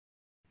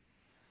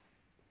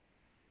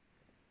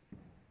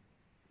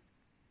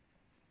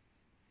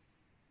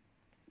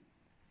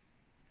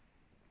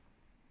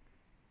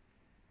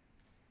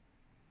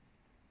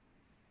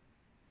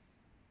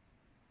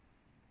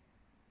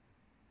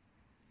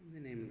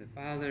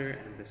Father,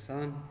 and of the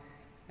Son,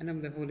 and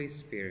of the Holy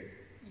Spirit.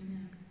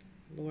 Amen.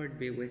 Lord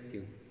be with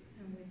you.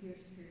 And with your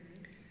spirit.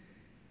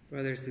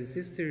 Brothers and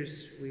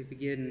sisters,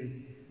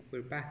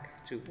 we're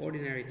back to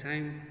ordinary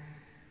time,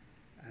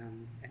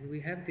 and we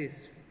have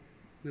this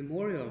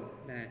memorial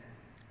that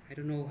I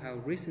don't know how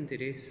recent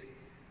it is,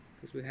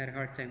 because we had a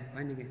hard time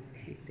finding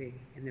it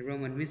in the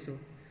Roman Missal,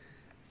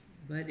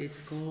 but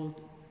it's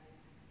called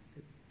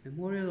the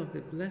Memorial of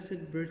the Blessed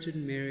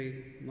Virgin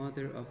Mary,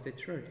 Mother of the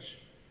Church.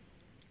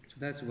 So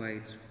that's why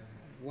it's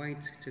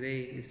white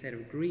today instead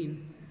of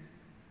green,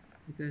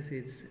 because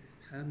it's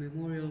a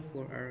memorial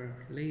for Our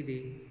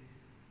Lady,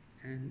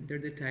 and under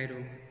the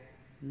title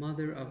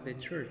Mother of the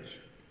Church.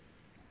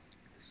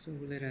 So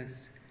let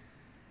us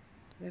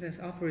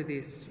offer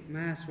this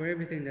Mass for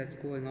everything that's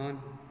going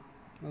on,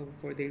 well,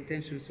 for the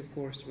intentions, of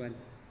course, but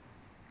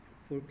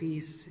for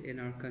peace in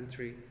our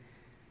country,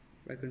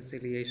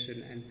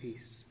 reconciliation and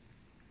peace,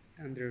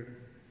 under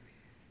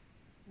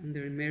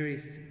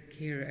Mary's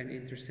care and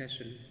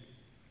intercession.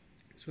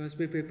 So as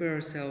we prepare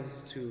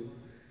ourselves to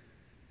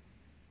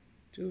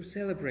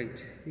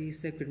celebrate these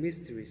sacred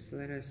mysteries,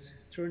 let us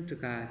turn to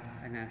God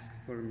and ask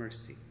for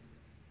mercy.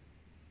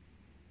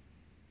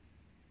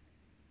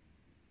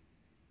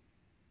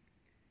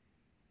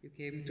 You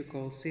came to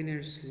call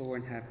sinners,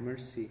 Lord, have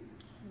mercy.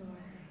 Lord,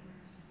 have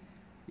mercy.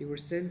 You were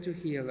sent to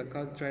heal a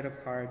contrite of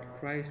heart,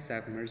 Christ,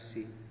 have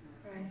mercy.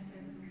 Christ,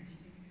 have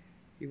mercy.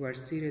 You are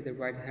seated at the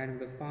right hand of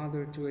the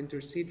Father to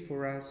intercede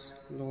for us,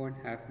 Lord,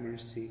 have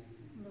mercy.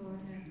 Lord,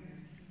 have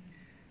mercy.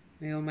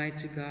 May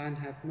Almighty God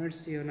have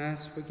mercy on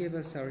us, forgive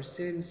us our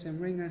sins, and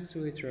bring us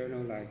to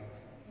eternal life.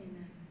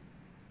 Amen.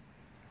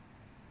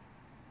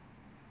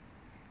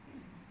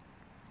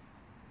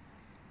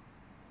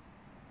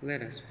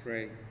 Let us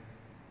pray.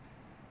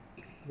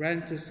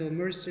 Grant us, O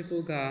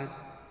merciful God,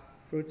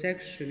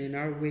 protection in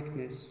our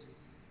weakness,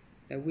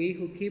 that we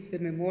who keep the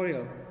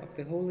memorial of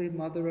the Holy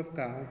Mother of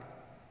God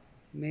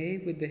may,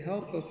 with the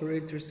help of her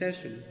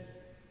intercession,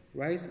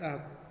 rise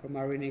up from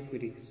our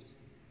iniquities.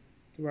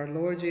 Through our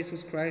Lord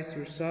Jesus Christ,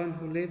 your Son,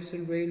 who lives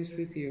and reigns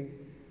with you,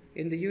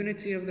 in the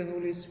unity of the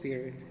Holy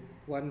Spirit,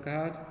 one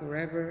God,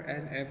 forever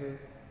and ever.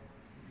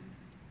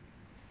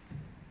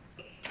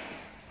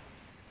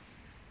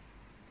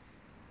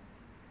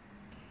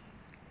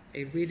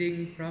 A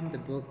reading from the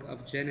book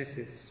of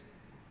Genesis.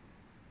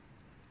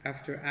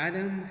 After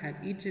Adam had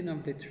eaten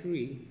of the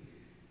tree,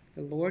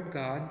 the Lord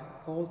God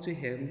called to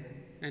him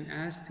and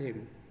asked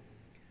him,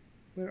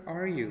 "Where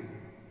are you?"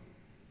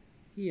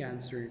 He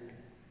answered,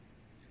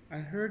 "I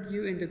heard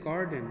you in the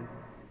garden,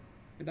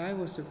 but I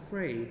was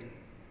afraid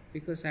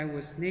because I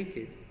was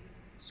naked,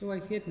 so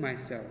I hid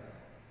myself."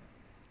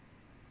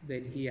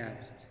 Then he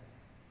asked,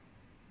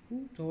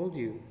 "Who told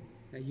you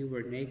that you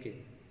were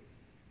naked?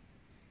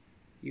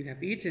 You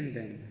have eaten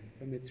then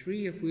from the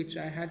tree of which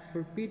I had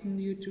forbidden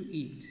you to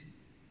eat."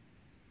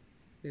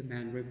 The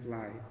man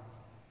replied,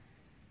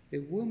 "The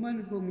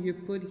woman whom you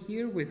put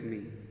here with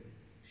me,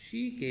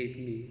 she gave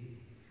me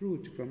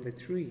fruit from the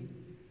tree,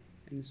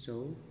 and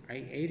so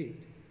I ate it."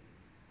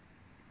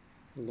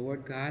 The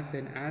Lord God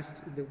then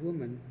asked the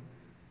woman,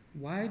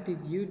 "Why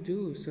did you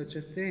do such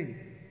a thing?"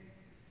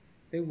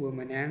 The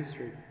woman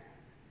answered,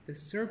 "The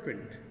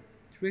serpent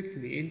tricked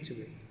me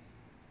into it,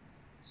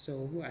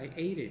 so I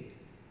ate it."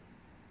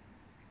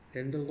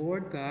 Then the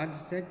Lord God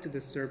said to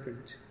the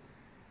serpent,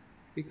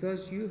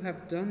 "Because you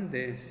have done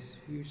this,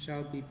 you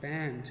shall be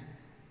banned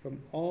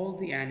from all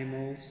the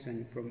animals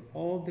and from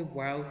all the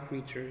wild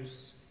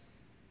creatures.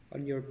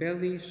 On your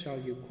belly shall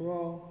you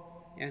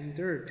crawl, and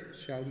dirt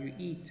shall you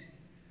eat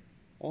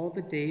all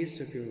the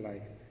days of your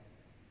life.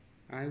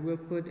 I will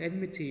put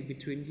enmity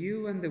between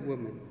you and the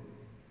woman,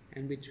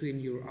 and between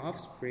your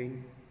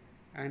offspring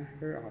and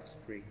her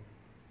offspring.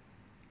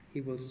 He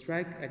will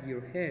strike at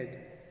your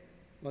head,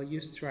 while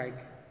you strike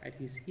at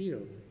his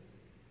heel."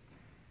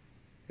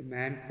 The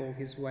man called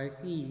his wife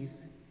Eve,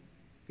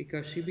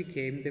 because she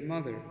became the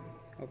mother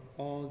of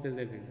all the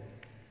living.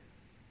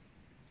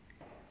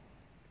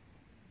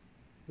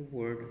 The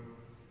word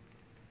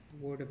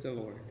of the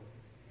Lord.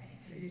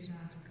 Praise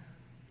God.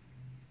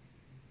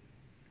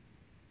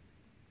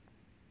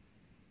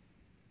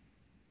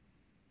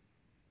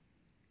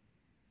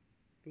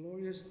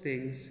 Glorious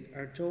things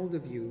are told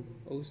of you,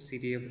 O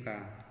city of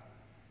God.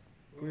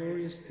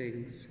 Glorious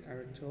things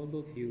are told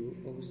of you,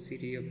 O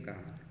city of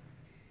God.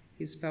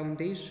 His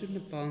foundation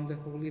upon the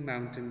holy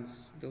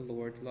mountains the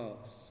Lord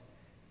loves,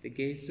 the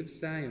gates of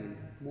Zion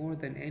more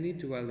than any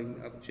dwelling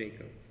of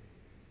Jacob.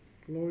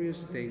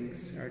 Glorious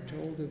things are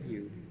told of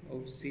you,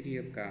 O city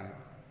of God.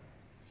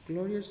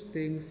 Glorious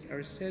things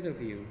are said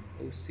of you,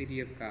 O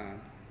city of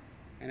God.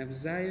 And of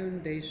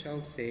Zion they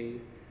shall say,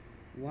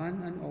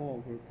 "One and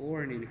all were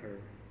born in her,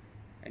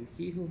 and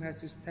he who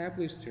has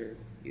established her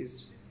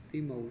is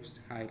the Most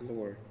High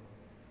Lord."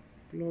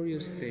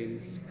 Glorious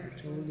things are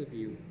told of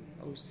you,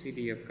 O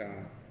city of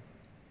God.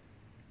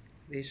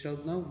 They shall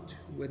note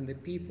when the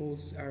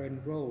peoples are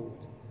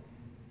enrolled,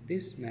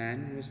 "This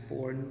man was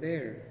born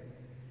there."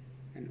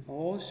 And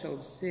all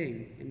shall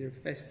sing in their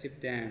festive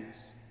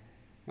dance,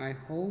 "My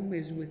home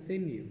is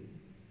within you."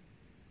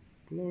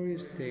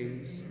 Glorious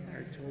things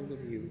are told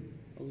of you,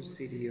 O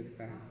city of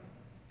God.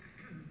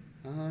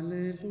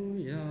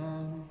 Alleluia,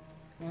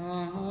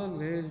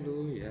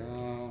 Alleluia,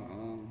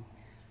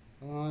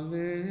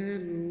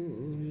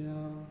 Alleluia,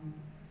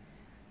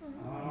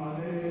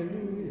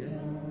 Alleluia,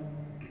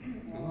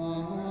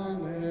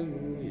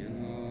 Alleluia,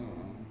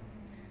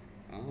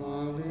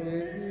 Alleluia.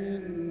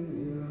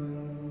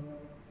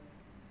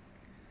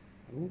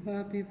 O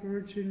happy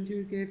Virgin,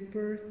 you gave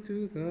birth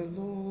to the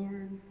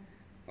Lord.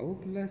 O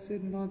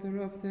blessed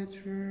Mother of the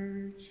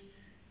Church,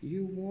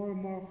 you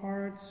warm our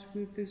hearts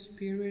with the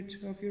Spirit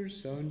of your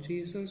Son,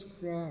 Jesus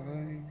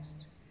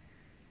Christ.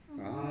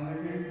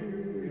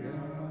 Alleluia,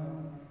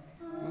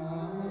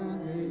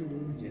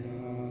 Alleluia,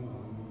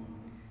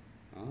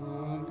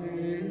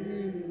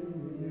 Alleluia.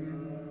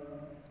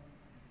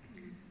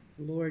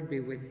 The Lord be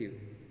with you.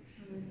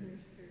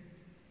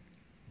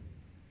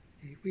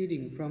 A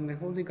reading from the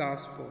Holy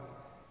Gospel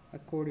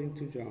according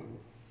to John.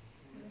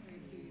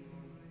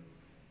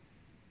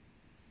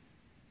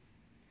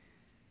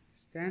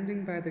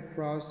 Standing by the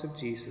cross of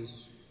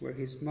Jesus were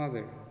his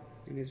mother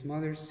and his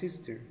mother's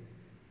sister,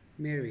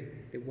 Mary,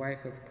 the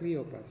wife of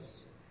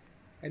Cleopas,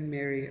 and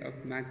Mary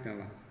of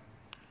Magdala.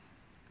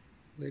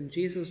 When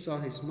Jesus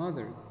saw his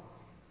mother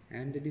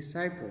and the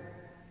disciple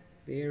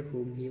there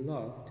whom he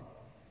loved,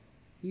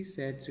 he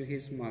said to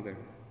his mother,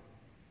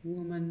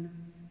 "Woman,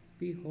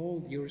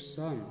 behold your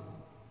son."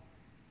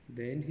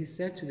 Then he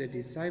said to the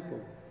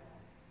disciple,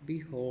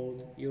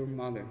 "Behold your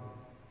mother."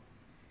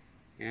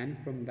 And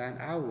from that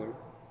hour,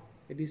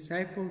 the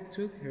disciple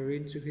took her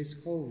into his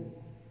home.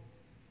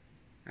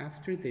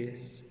 After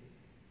this,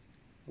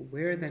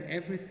 aware that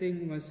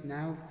everything was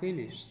now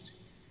finished,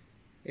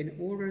 in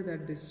order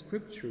that the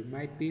scripture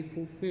might be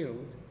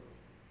fulfilled,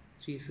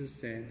 Jesus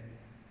said,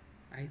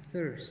 "I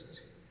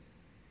thirst."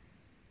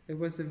 There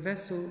was a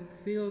vessel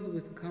filled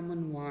with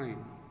common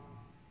wine.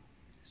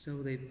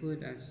 So they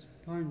put a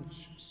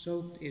sponge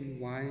soaked in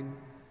wine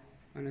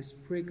on a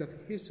sprig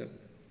of hyssop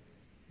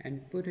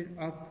and put it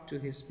up to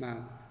his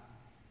mouth.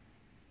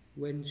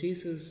 When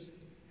Jesus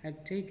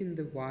had taken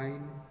the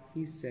wine,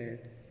 he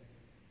said,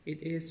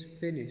 "It is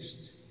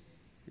finished,"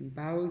 and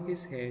bowing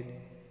his head,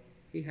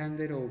 he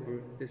handed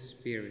over the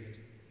Spirit.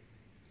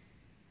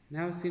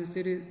 Now, since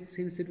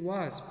it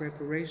was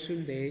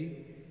preparation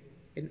day,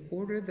 in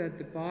order that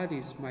the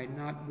bodies might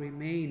not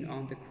remain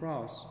on the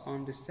cross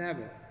on the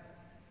Sabbath,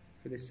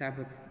 for the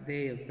Sabbath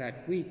day of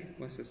that week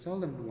was a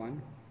solemn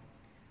one,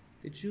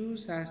 the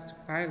Jews asked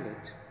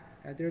Pilate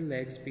that their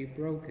legs be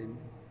broken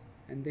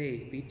and they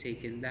be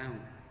taken down.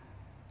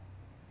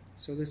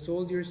 So the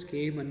soldiers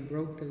came and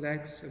broke the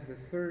legs of the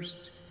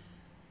first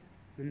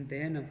and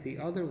then of the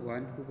other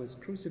one who was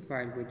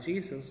crucified with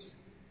Jesus.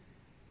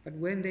 But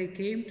when they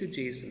came to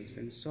Jesus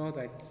and saw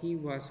that he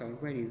was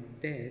already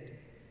dead,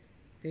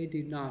 they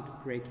did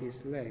not break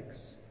his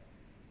legs.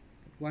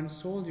 But one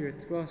soldier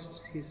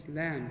thrust his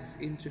lance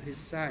into his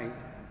side,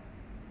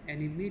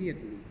 and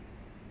immediately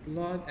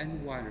blood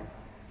and water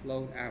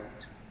flowed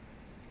out.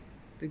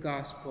 The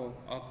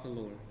Gospel of the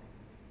Lord.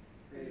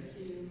 Praise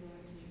to you,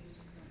 Lord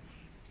Jesus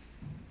Christ.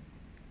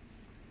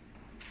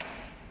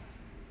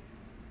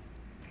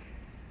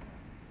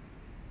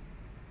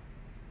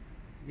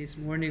 This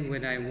morning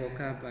when I woke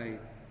up, I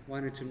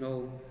wanted to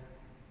know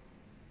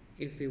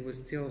if it was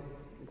still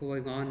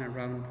going on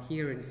around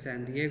here in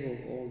San Diego,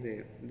 all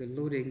the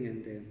looting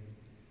and the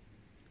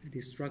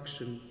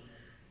destruction.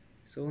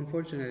 So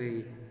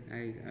unfortunately,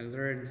 I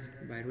learned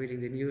by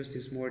reading the news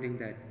this morning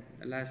that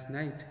last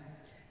night,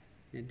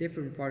 in a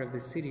different part of the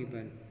city,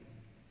 but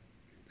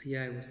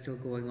yeah, it was still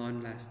going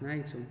on last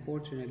night,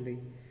 unfortunately.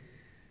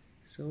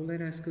 So let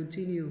us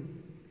continue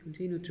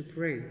to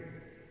pray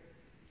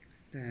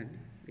that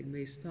it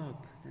may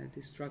stop, that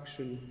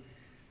destruction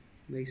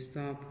may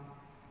stop,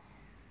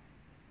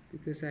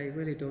 because I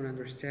really don't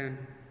understand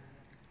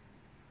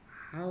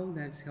how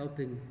that's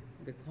helping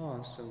the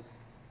cause of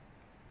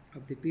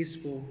the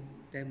peaceful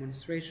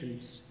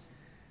demonstrations.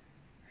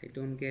 I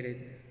don't get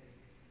it.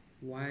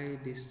 Why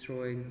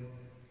destroying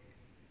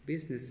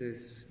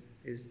businesses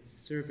is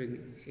serving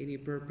any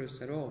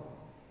purpose at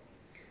all?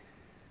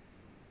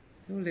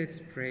 So let's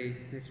pray,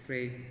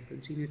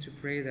 continue to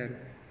pray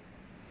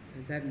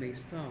that may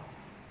stop.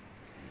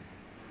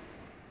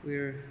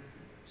 We're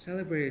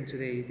celebrating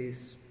today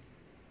this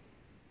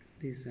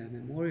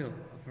memorial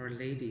of Our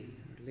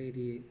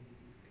Lady,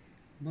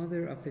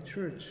 Mother of the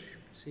Church.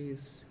 She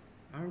is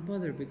our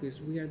mother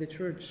because we are the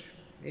Church.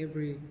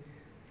 Every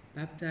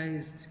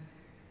baptized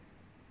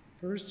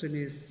person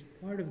is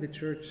part of the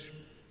Church,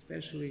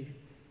 especially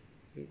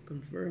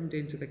confirmed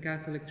into the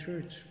Catholic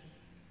Church.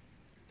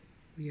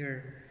 We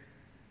are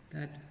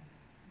that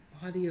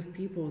body of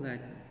people that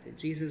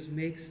Jesus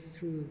makes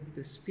through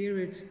the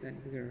Spirit, that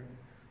we are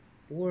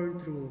born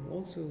through.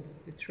 Also,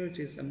 the Church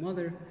is a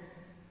mother,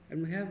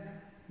 and we have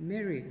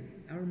Mary,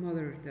 our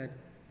mother, that,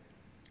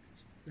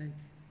 like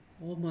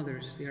all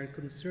mothers, they are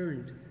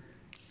concerned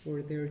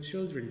for their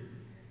children.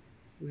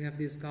 We have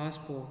this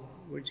gospel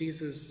where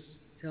Jesus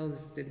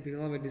tells the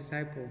beloved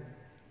disciple,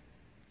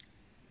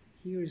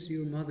 "Here is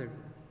your mother."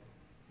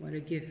 What a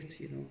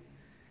gift,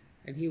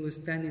 And he was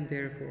standing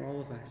there for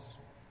all of us.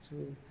 So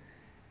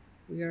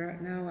we are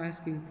now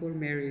asking for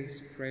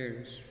Mary's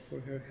prayers, for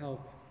her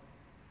help,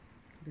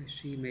 that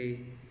she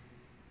may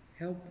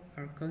help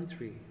our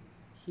country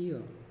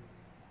heal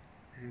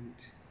and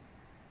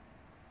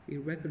be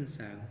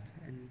reconciled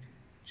and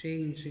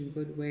change in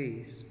good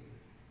ways.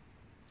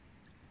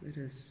 Let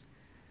us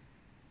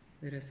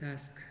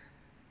ask,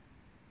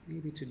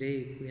 maybe today,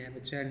 if we have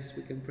a chance,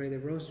 we can pray the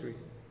Rosary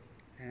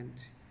and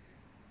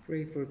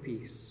pray for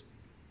peace.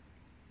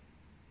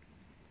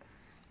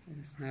 Let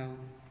us now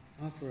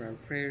offer our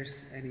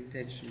prayers and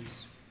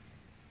intentions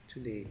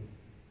today.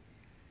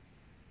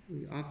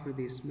 We offer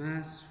this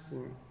Mass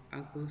for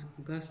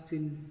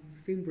Augustine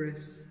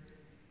Fimbres,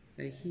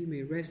 that he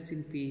may rest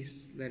in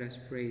peace. Let us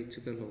pray to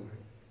the Lord.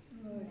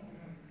 Lord.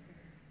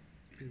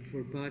 And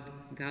for Bud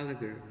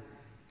Gallagher,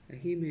 that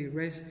he may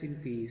rest in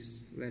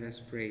peace. Let us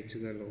pray to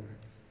the Lord.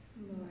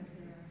 Lord.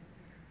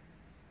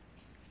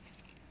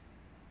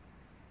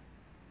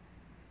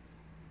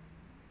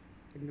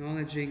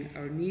 Acknowledging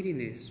our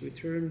neediness, we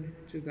turn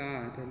to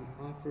God and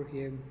offer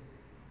him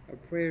our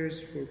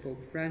prayers for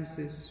Pope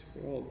Francis,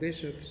 for all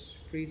bishops,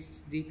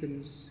 priests,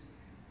 deacons,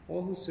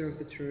 all who serve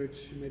the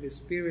Church. May the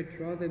Spirit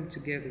draw them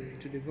together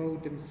to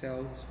devote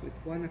themselves with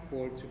one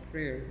accord to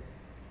prayer.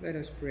 Let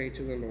us pray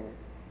to the Lord.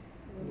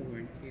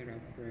 Lord, hear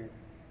our prayer.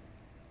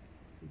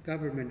 For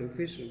government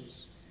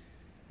officials,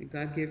 may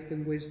God give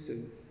them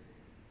wisdom,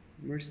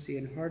 mercy,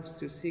 and hearts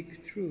to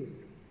seek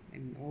truth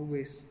and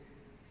always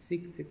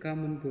seek the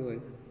common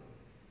good.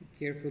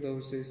 Care for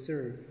those they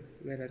serve.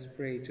 Let us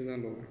pray to the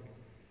Lord.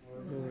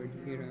 Lord,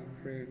 hear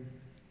our prayer.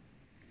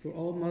 For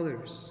all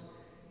mothers,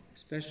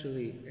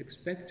 especially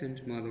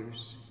expectant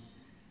mothers,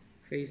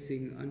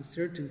 facing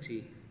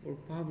uncertainty or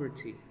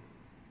poverty,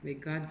 may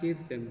God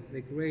give them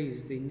the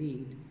grace they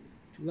need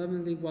to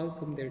lovingly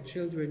welcome their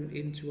children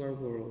into our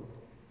world.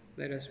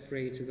 Let us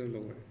pray to the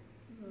Lord.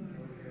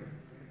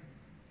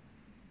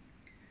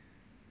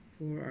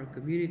 For our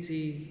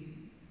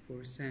community,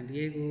 for San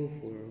Diego,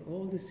 for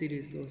all the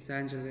cities, Los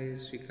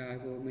Angeles,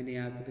 Chicago,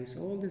 Minneapolis,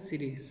 all the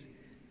cities,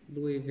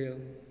 Louisville,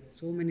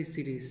 so many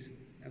cities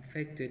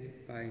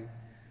affected by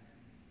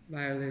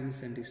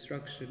violence and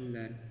destruction,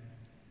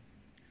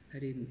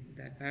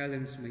 that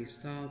violence may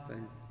stop,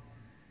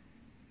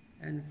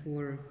 and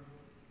for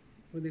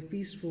the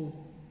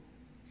peaceful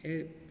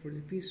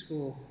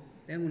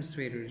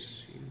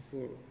demonstrators,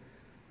 for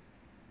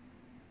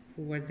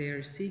what they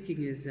are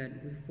seeking is that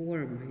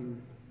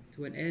reform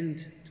to an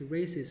end to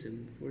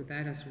racism. For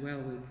that as well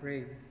we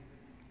pray.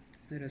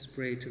 Let us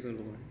pray to the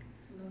Lord.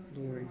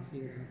 Lord,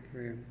 hear our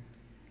prayer.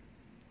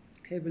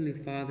 Heavenly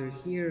Father,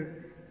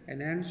 hear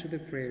and answer the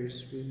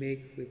prayers we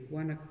make with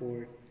one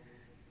accord.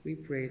 We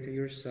pray to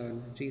your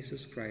Son,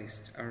 Jesus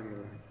Christ, our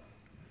Lord.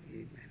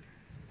 Amen.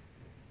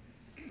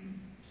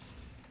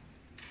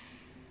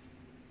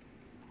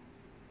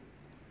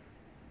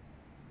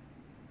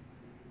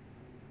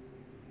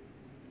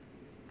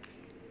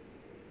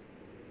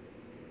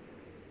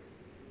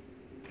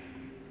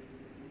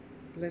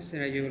 Blessed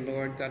are you,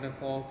 Lord, God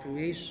of all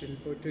creation,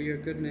 for to your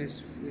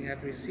goodness we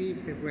have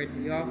received the bread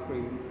we offer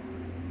you.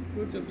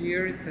 Fruit of the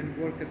earth and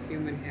work of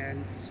human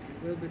hands,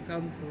 will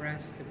become for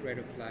us the bread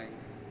of life.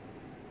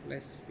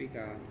 Blessed be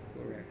God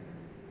forever.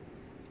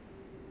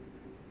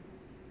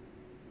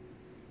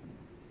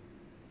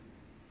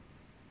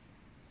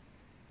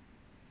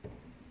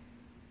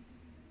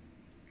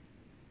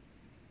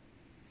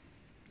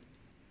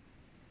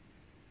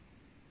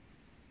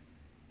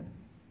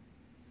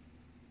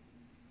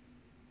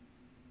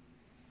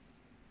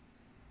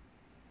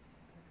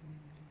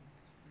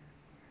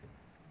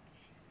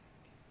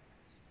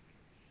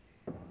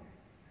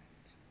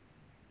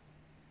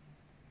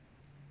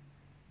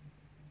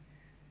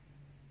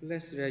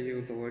 Blessed are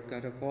you, Lord,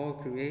 God of all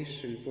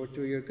creation, for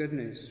through your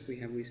goodness we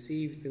have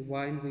received the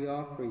wine we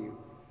offer you.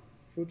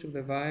 Fruit of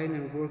the vine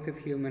and work of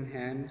human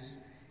hands,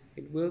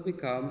 it will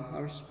become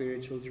our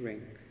spiritual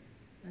drink.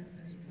 Blessed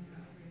are you,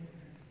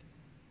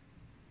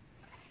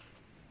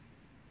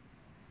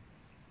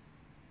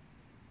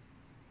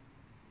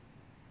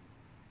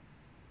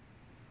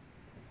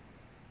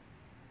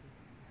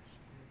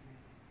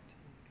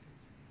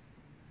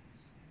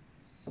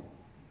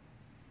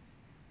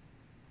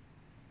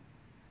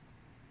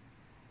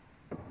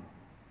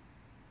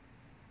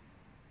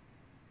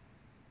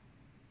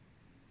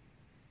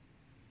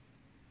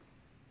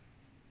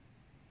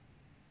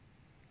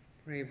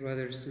 Pray,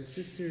 brothers and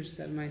sisters,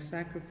 that my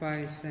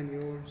sacrifice and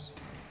yours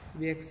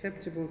be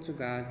acceptable to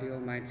God, the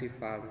Almighty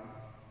Father.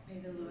 May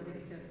the Lord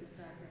accept the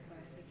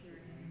sacrifice of your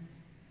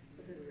hands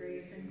for the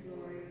praise and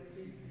glory of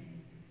his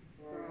name,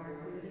 for our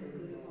good and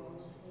good of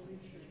all his holy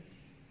church.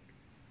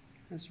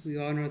 As we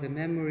honor the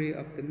memory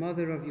of the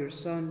mother of your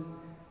Son,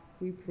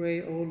 we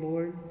pray, O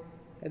Lord,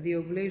 that the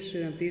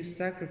oblation of this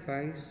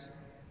sacrifice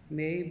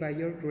may, by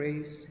your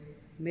grace,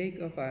 make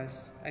of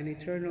us an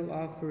eternal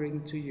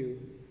offering to you,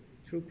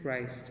 through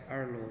Christ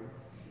our Lord.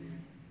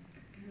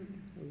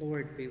 The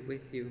Lord be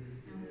with you.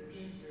 And with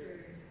your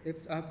spirit,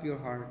 Lift up your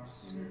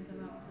hearts. and lift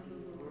them up to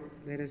the Lord.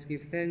 let us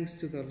give thanks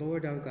to the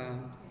Lord our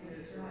God. It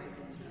is right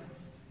and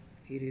just.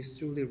 It is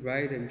truly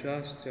right and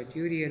just, our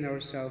duty and our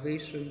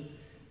salvation,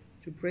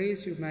 to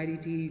praise your mighty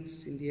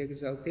deeds in the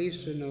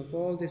exaltation of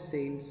all the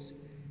saints,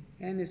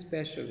 and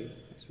especially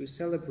as we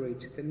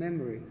celebrate the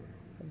memory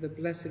of the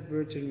Blessed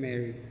Virgin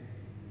Mary,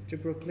 to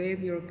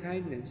proclaim your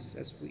kindness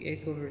as we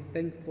echo her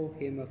thankful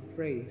hymn of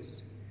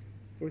praise.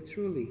 For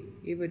truly,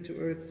 even to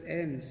earth's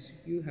ends,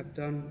 you have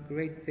done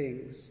great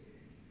things,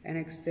 and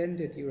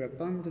extended your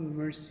abundant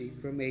mercy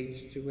from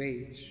age to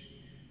age.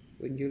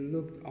 When you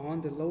looked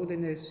on the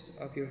lowliness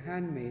of your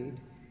handmaid,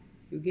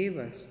 you gave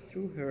us,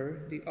 through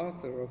her, the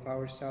author of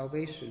our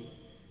salvation,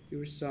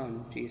 your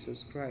Son,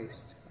 Jesus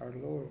Christ, our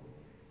Lord.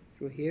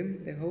 Through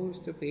him, the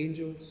host of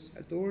angels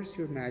adores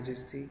your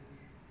majesty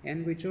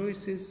and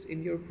rejoices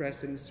in your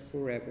presence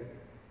forever.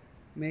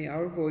 May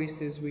our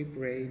voices, we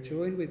pray,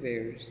 join with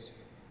theirs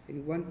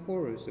in one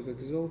chorus of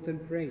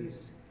exultant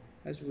praise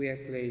as we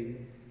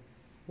acclaim,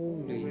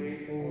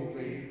 Holy,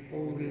 holy,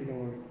 holy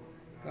Lord,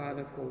 God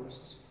of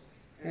hosts,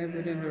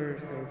 heaven and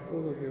earth are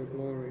full of your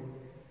glory.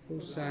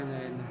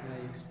 Hosanna in the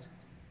highest.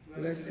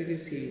 Blessed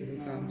is he who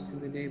comes in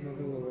the name of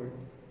the Lord.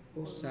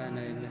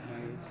 Hosanna in the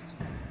highest.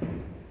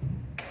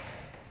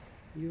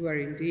 You are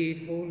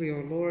indeed holy, O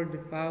Lord,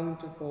 the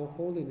fount of all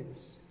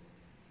holiness.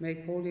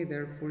 Make holy,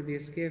 therefore,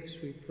 these gifts,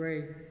 we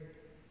pray,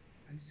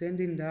 by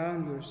sending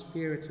down your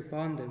Spirit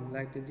upon them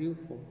like the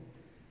dewfall,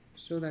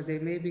 so that they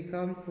may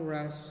become for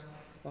us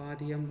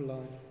body and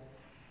blood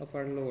of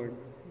our Lord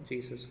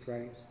Jesus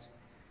Christ.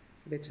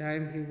 At the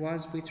time he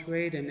was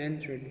betrayed and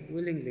entered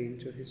willingly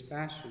into his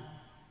passion,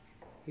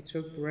 he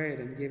took bread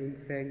and giving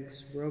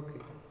thanks, broke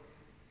it,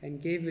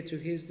 and gave it to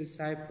his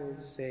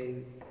disciples,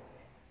 saying,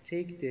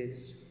 Take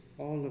this,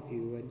 all of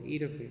you, and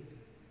eat of it,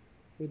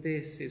 for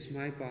this is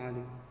my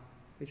body,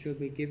 which will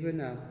be given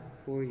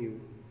up for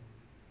you.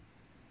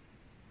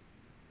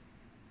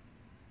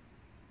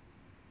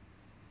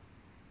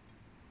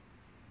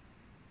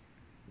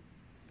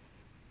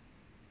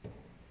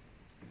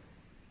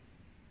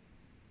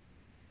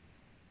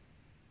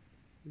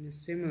 In a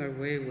similar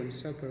way, when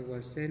supper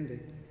was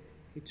ended,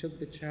 he took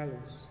the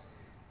chalice.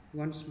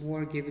 Once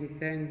more giving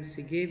thanks,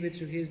 he gave it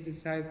to his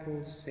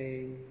disciples,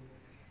 saying,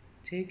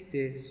 Take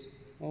this,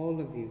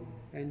 all of you,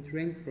 and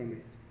drink from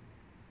it,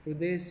 for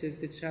this is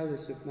the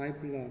chalice of my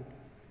blood,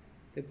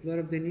 the blood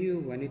of the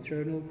new and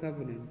eternal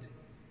covenant,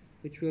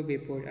 which will be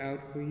poured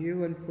out for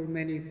you and for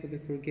many for the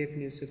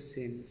forgiveness of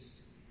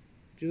sins.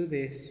 Do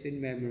this in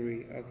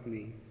memory of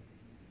me.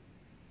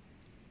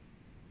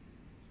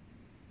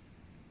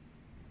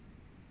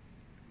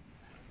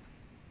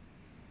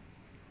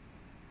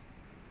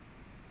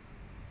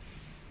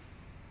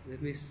 The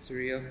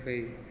mystery of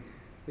faith.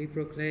 We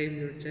proclaim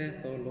your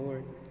death, O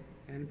Lord,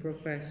 and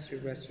profess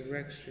your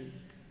resurrection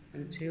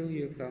until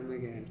you come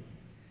again.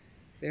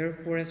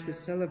 Therefore, as we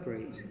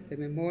celebrate the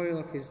memorial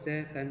of his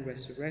death and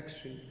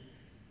resurrection,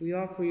 we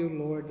offer you,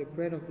 Lord, the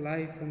bread of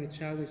life and the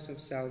chalice of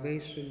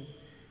salvation,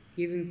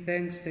 giving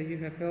thanks that you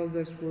have held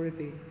us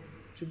worthy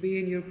to be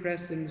in your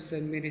presence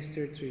and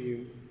minister to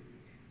you.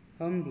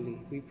 Humbly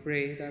we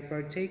pray that,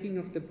 partaking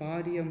of the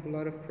body and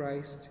blood of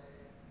Christ,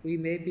 we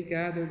may be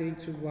gathered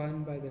into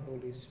one by the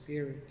Holy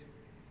Spirit.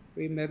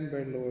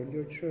 Remember, Lord,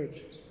 your church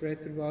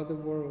spread throughout the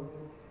world,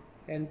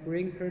 and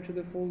bring her to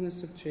the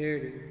fullness of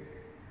charity,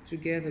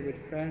 together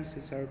with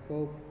Francis our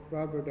Pope,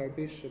 Robert our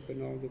Bishop,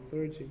 and all the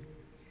clergy.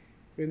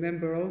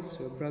 Remember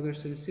also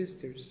brothers and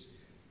sisters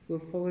who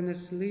have fallen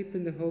asleep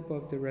in the hope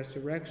of the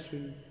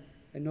resurrection,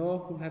 and all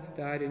who have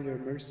died in your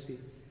mercy.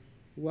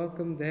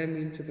 Welcome them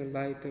into the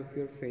light of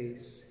your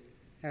face.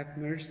 Have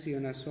mercy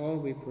on us all,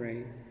 we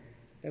pray,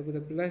 that with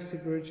the Blessed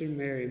Virgin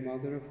Mary,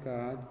 Mother of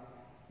God,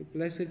 with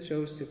blessed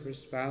Joseph, her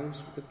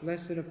spouse, with the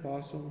blessed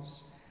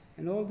apostles,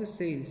 and all the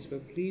saints who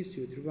have pleased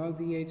you throughout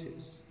the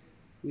ages,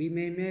 we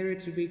may merit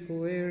to be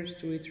co-heirs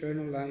to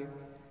eternal life,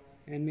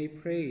 and may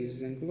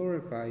praise and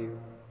glorify you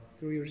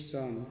through your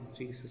Son,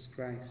 Jesus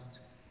Christ.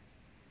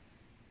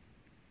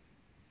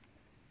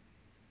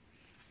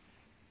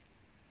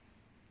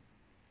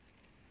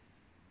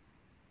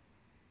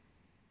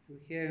 Through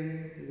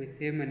him, with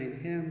him, and in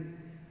him,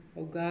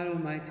 O God,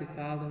 Almighty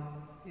Father,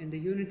 in the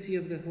unity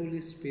of the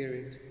Holy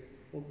Spirit,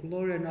 all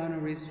glory and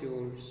honor is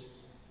yours,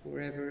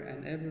 forever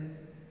and ever.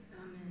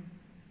 Amen.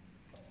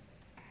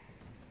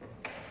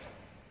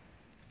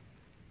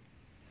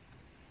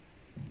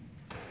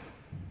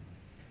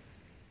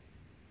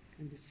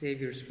 In the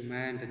Saviour's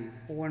command, and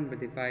born by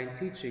divine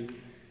teaching,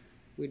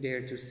 we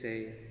dare to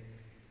say,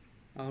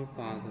 Our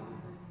Father,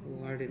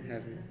 who art in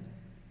heaven,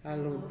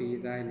 hallowed be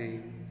thy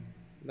name.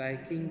 Thy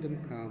kingdom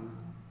come,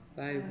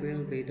 thy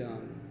will be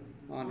done,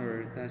 on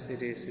earth as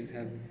it is in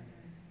heaven.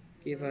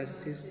 Give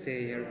us this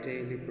day our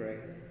daily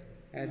bread,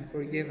 and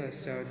forgive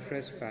us our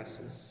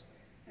trespasses,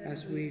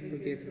 as we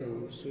forgive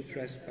those who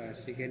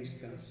trespass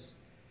against us.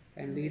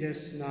 And lead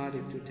us not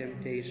into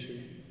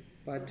temptation,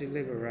 but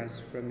deliver us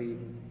from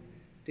evil.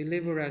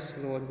 Deliver us,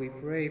 Lord, we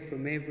pray,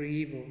 from every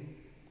evil.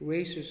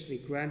 Graciously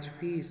grant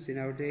peace in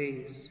our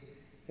days,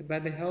 that by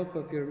the help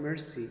of your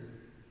mercy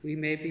we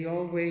may be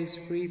always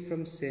free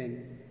from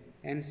sin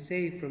and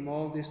safe from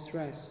all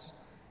distress,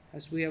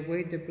 as we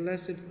await the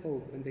blessed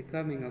hope and the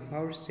coming of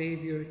our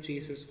Saviour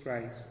Jesus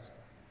Christ.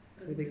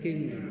 For the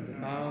kingdom, the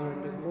power,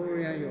 and the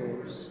glory are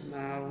yours,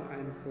 now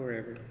and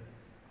forever.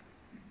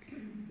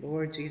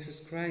 Lord Jesus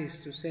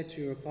Christ, who said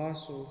to your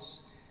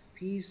apostles,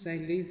 "Peace I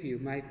leave you,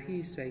 my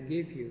peace I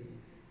give you,"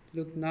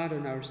 look not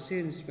on our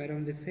sins, but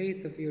on the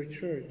faith of your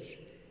Church,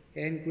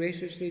 and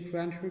graciously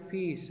grant her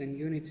peace and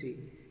unity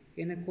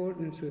in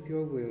accordance with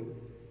your will,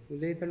 who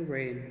live and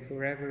reign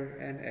forever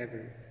and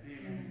ever.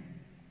 Amen.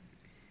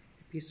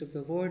 The peace of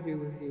the Lord be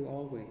with you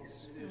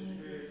always. And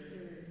with your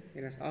spirit.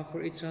 Let us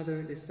offer each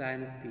other the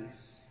sign of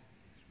peace.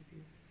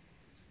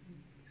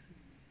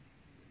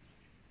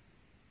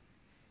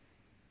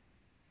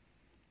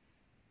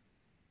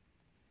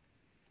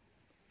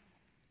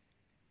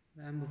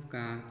 Lamb of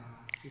God,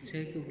 you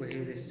take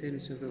away the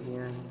sins of the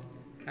world,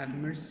 have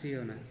mercy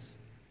on us.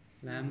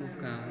 Lamb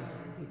of God,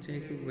 you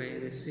take away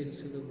the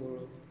sins of the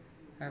world,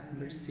 have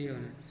mercy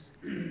on us.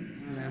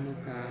 Lamb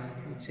of God,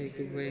 you take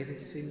away the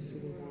sins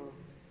of the world.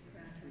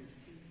 Grant us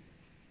peace.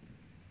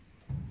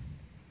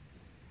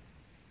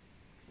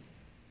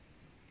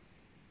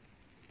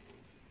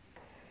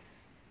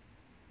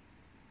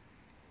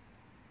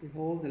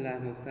 Behold the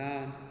Lamb of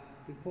God,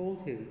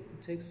 behold him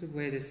who takes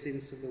away the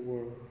sins of the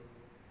world.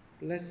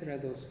 Blessed are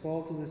those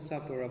called to the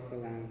supper of the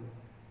Lamb.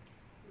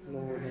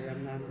 Lord, I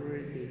am not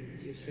worthy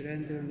you should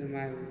enter under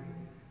my roof,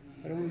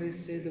 but only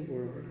say the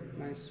word,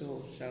 my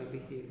soul shall be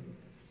healed.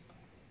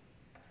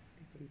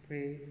 You can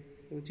pray.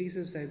 Lord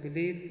Jesus, I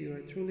believe you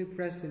are truly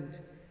present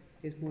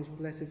in this most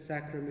blessed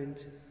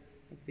sacrament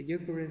of the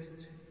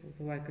Eucharist.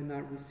 Although I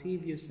cannot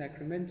receive you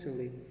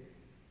sacramentally,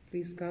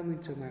 please come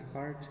into my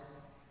heart.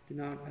 Do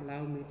not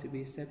allow me to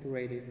be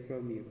separated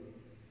from you.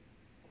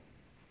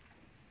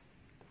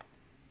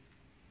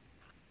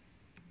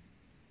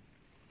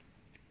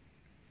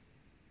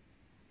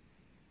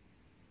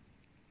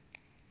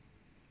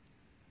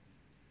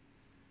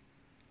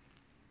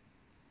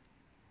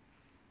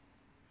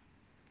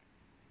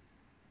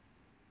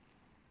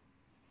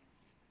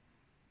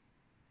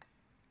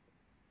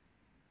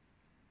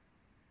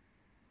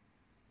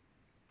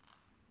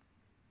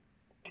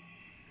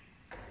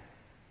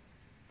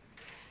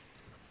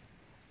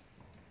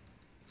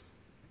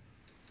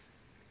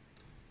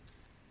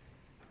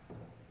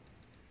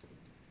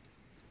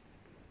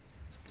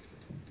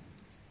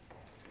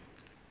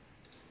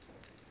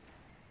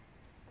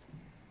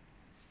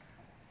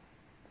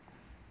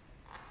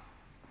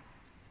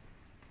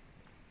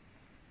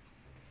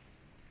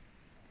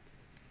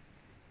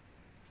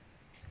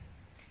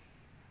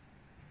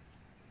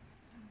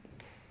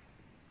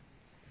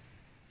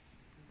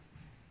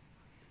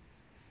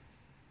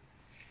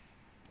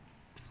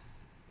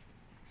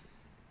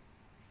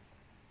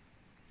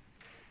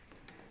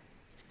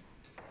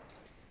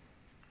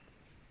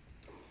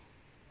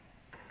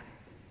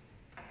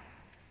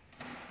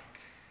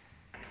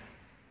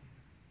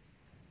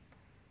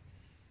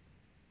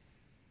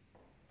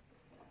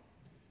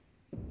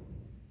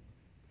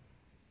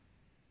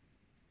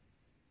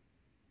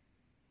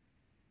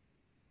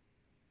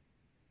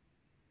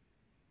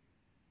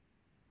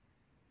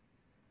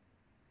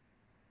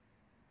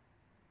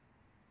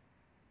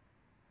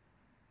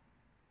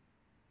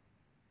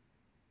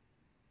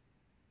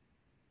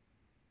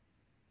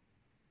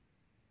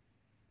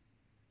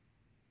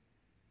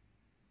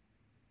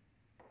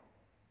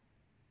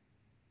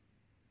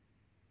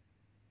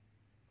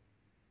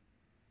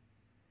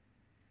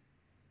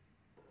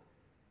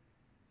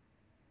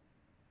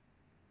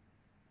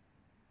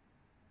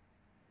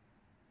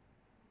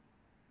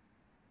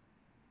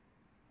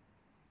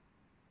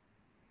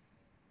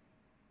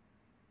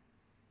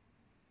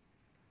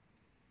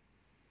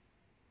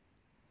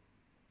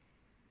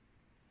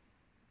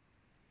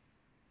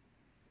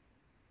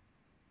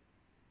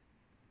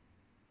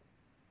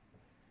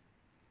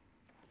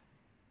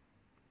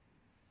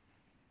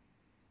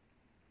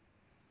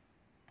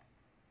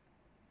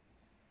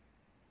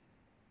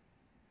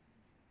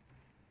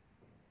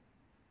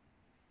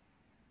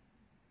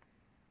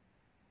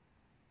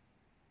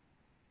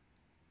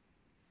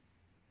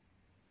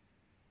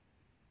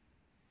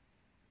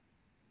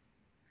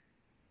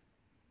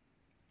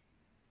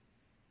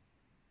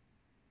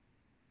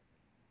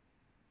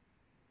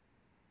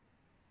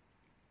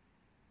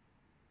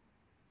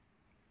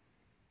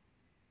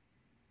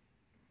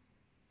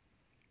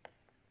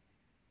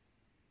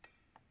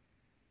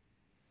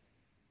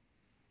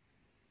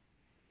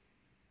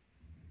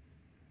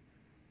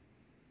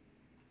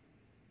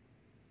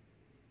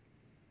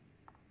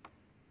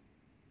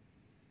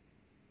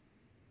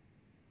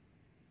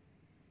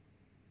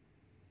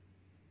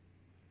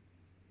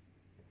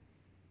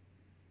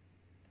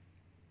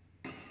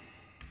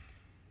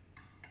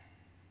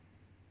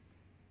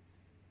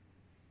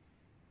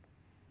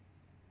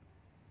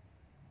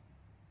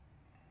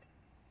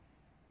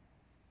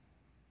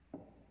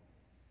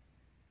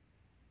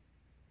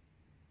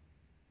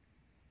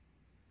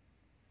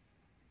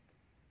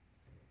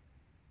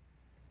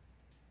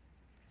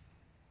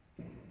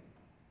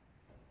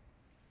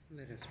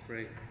 Let us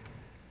pray.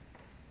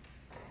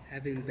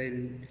 having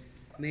been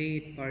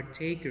made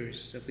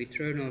partakers of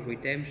eternal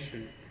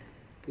redemption,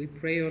 we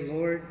pray, O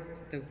Lord,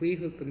 that we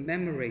who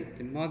commemorate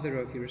the mother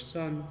of your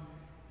Son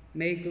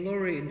may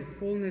glory in the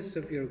fullness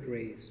of your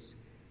grace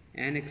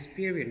and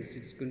experience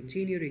its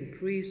continued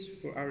increase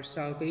for our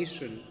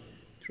salvation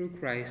through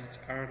Christ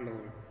our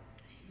Lord.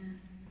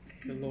 Amen.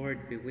 The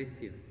Lord be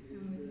with you.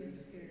 And with your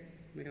spirit.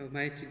 May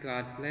Almighty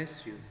God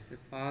bless you, the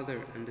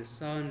Father, and the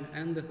Son,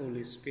 and the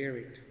Holy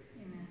Spirit.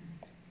 Amen.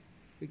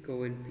 We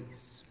go in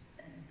peace.